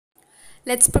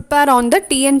Let's prepare on the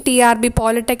TRB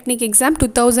Polytechnic exam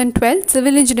 2012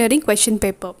 Civil Engineering question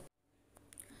paper.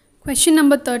 Question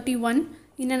number 31.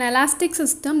 In an elastic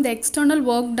system, the external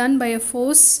work done by a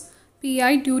force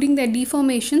Pi during the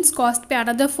deformations caused by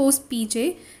another force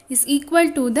Pj is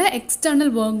equal to the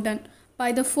external work done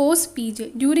by the force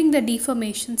Pj during the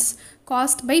deformations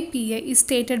caused by Pa is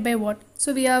stated by what?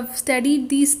 So we have studied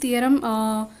this theorem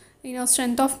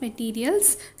strength of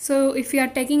materials. So if you are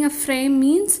taking a frame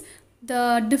means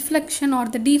the deflection or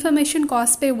the deformation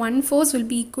caused by one force will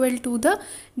be equal to the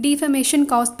deformation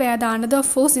caused by the another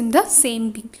force in the same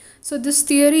beam. So this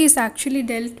theory is actually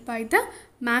dealt by the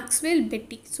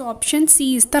Maxwell-Betti. So option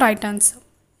C is the right answer.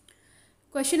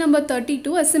 Question number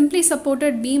 32. A simply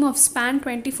supported beam of span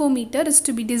 24 meter is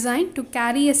to be designed to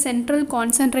carry a central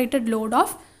concentrated load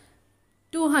of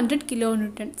 200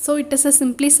 kilonewton. So it is a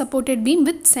simply supported beam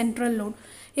with central load.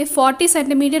 If 40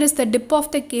 cm is the dip of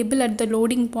the cable at the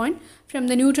loading point from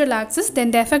the neutral axis,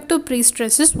 then the effective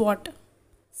pre-stress is what?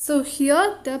 So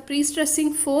here the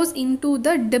pre-stressing force into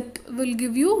the dip will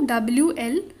give you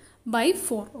WL by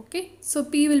 4. Okay. So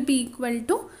P will be equal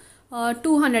to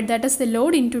 200, that is the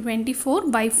load, into 24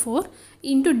 by 4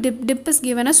 into dip. Dip is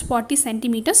given as 40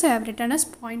 cm. So I have written as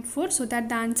 0.4. So that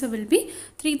the answer will be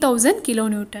 3000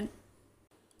 kilonewton.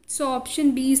 So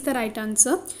option B is the right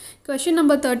answer. Question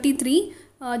number 33.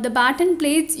 The batten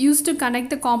plates used to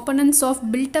connect the components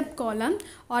of built-up column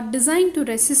are designed to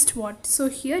resist what? So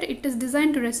here it is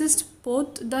designed to resist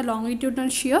both the longitudinal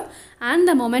shear and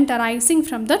the moment arising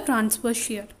from the transverse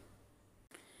shear.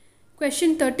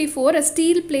 Question 34. A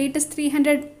steel plate is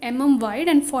 300 mm wide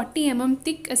and 40 mm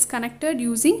thick is connected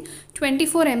using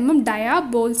 24 mm dia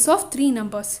bolts of 3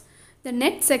 numbers. The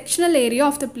net sectional area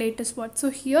of the plate is what?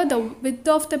 So here the width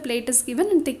of the plate is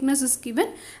given and thickness is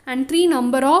given and 3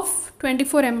 number of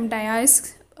 24 mm dia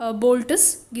is bolt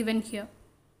is given here.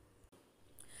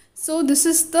 So this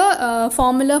is the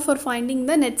formula for finding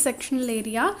the net sectional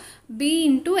area, B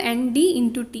into ND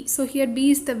into T. So here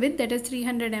B is the width, that is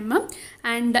 300 mm,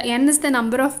 and N is the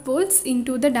number of bolts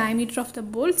into the diameter of the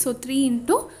bolt. So 3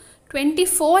 into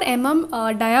 24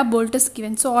 mm dia bolt is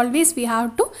given. So always we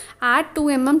have to add 2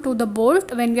 mm to the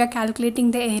bolt when we are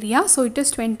calculating the area. So it is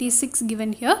 26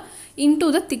 given here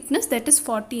into the thickness, that is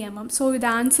 40 mm. So the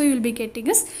answer you will be getting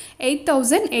is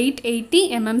 8880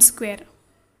 mm square.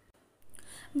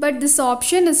 But this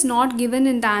option is not given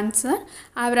in the answer.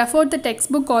 I have referred the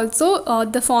textbook also.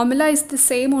 The formula is the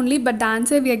same only, but the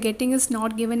answer we are getting is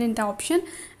not given in the option.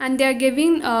 And they are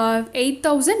giving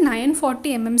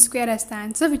 8940 mm square as the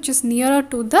answer, which is nearer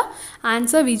to the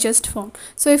answer we just found.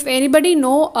 So if anybody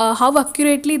know how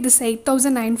accurately this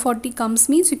 8940 comes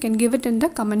means, you can give it in the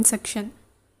comment section.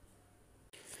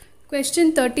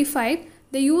 Question 35.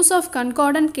 The use of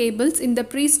concordant cables in the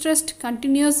pre-stressed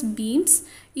continuous beams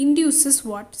induces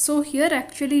what? So here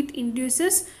actually it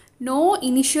induces no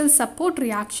initial support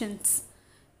reactions.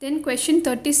 Then question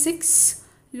 36.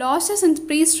 Losses in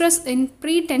pre-stress in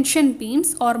pre-tension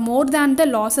beams are more than the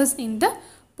losses in the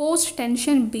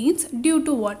post-tension beams due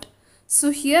to what?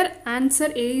 So here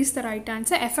answer A is the right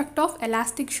answer, effect of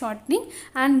elastic shortening,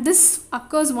 and this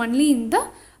occurs only in the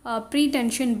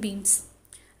pre-tension beams.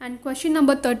 And question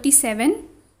number 37.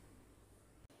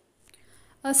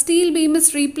 A steel beam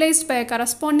is replaced by a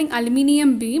corresponding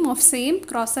aluminium beam of same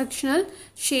cross-sectional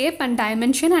shape and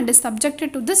dimension and is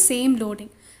subjected to the same loading.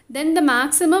 Then the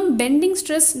maximum bending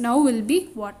stress now will be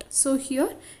what? So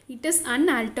here it is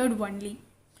unaltered only.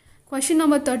 Question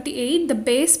number 38. The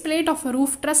base plate of a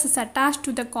roof truss is attached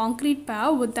to the concrete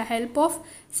pier with the help of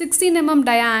 16 mm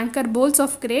dia anchor bolts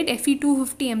of grade Fe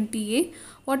 250 MPa.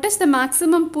 What is the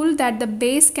maximum pull that the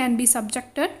base can be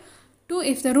subjected to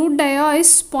if the root dia is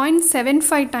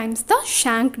 0.75 times the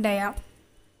shank dia?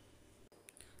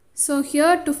 So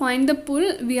here to find the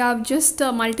pull, we have just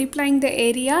multiplying the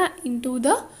area into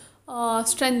the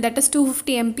strength, that is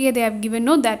 250 MPa they have given,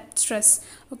 no, that stress.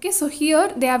 Okay, so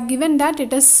here they have given that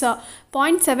it is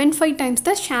 0.75 times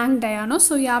the shank dia, no?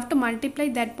 So you have to multiply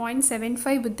that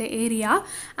 0.75 with the area,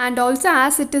 and also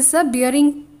as it is a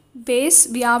bearing base,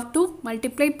 we have to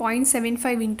multiply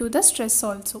 0.75 into the stress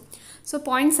also. So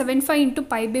 0.75 into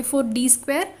pi by 4 d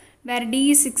square, where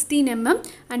d is 16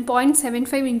 mm, and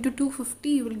 0.75 into 250,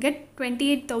 you will get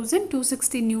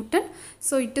 28,260 Newton.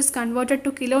 So it is converted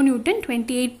to kilonewton,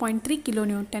 28.3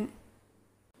 kilonewton.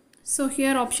 So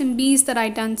here option B is the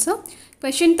right answer.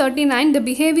 Question 39. The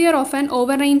behavior of an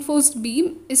over-reinforced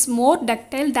beam is more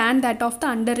ductile than that of the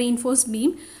under-reinforced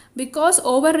beam because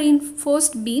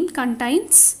over-reinforced beam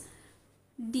contains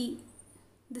D.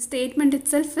 The statement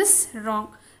itself is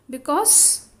wrong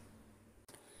because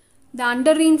The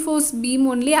under reinforced beam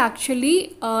only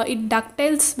actually it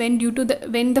ductiles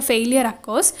when the failure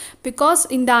occurs, because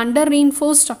in the under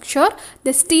reinforced structure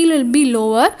the steel will be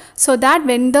lower, so that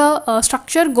when the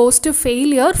structure goes to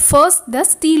failure, first the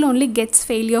steel only gets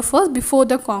failure first before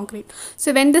the concrete.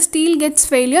 So when the steel gets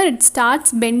failure, it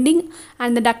starts bending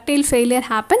and the ductile failure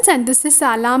happens, and this is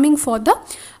alarming for the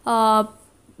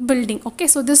building. Okay,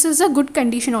 so this is a good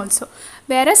condition also.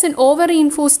 Whereas in over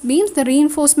reinforced beams, the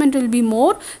reinforcement will be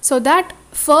more, so that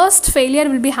first failure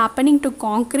will be happening to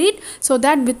concrete, so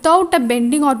that without a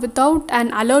bending or without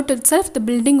an alert itself, the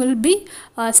building will be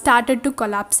started to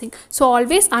collapsing. So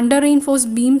always under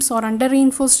reinforced beams or under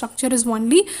reinforced structure is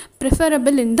only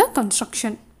preferable in the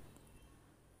construction.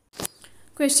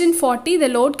 Question 40. The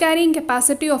load carrying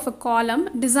capacity of a column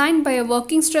designed by a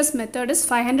working stress method is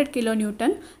 500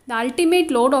 kN. The ultimate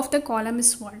load of the column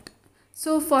is what?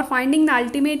 So for finding the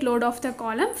ultimate load of the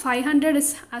column, 500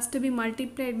 has to be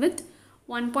multiplied with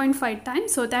 1.5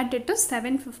 times, so that it is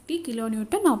 750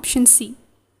 kN, option C.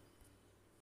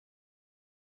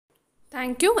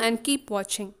 Thank you and keep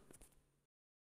watching.